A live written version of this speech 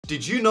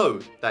Did you know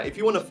that if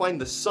you want to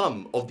find the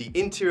sum of the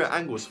interior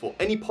angles for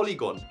any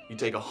polygon, you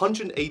take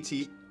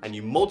 180 and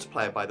you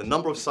multiply it by the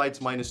number of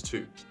sides minus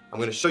 2? I'm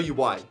going to show you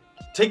why.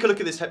 Take a look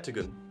at this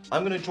heptagon.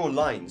 I'm going to draw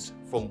lines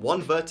from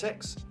one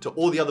vertex to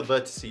all the other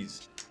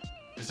vertices.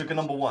 Let's look at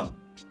number 1.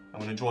 I'm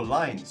going to draw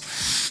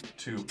lines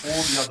to all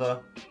the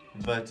other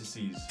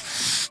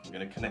vertices. I'm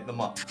going to connect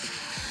them up.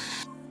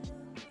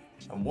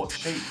 And what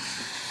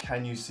shapes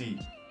can you see?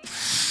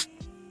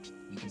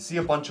 You can see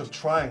a bunch of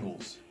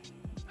triangles.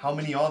 How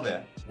many are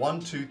there? 1,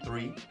 2,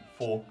 3,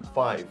 4,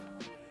 5.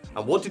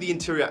 And what do the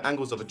interior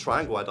angles of a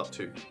triangle add up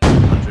to?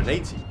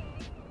 180.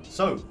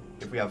 So,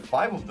 if we have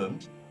 5 of them,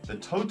 the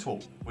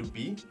total would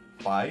be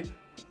 5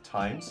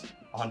 times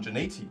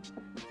 180,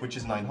 which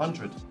is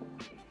 900.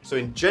 So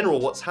in general,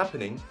 what's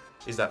happening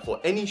is that for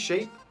any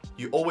shape,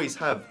 you always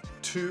have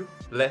 2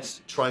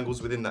 less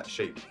triangles within that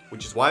shape,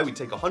 which is why we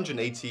take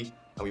 180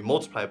 and we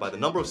multiply it by the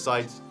number of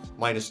sides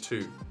minus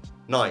 2.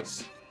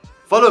 Nice.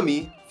 Follow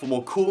me for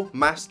more cool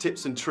maths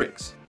tips and tricks.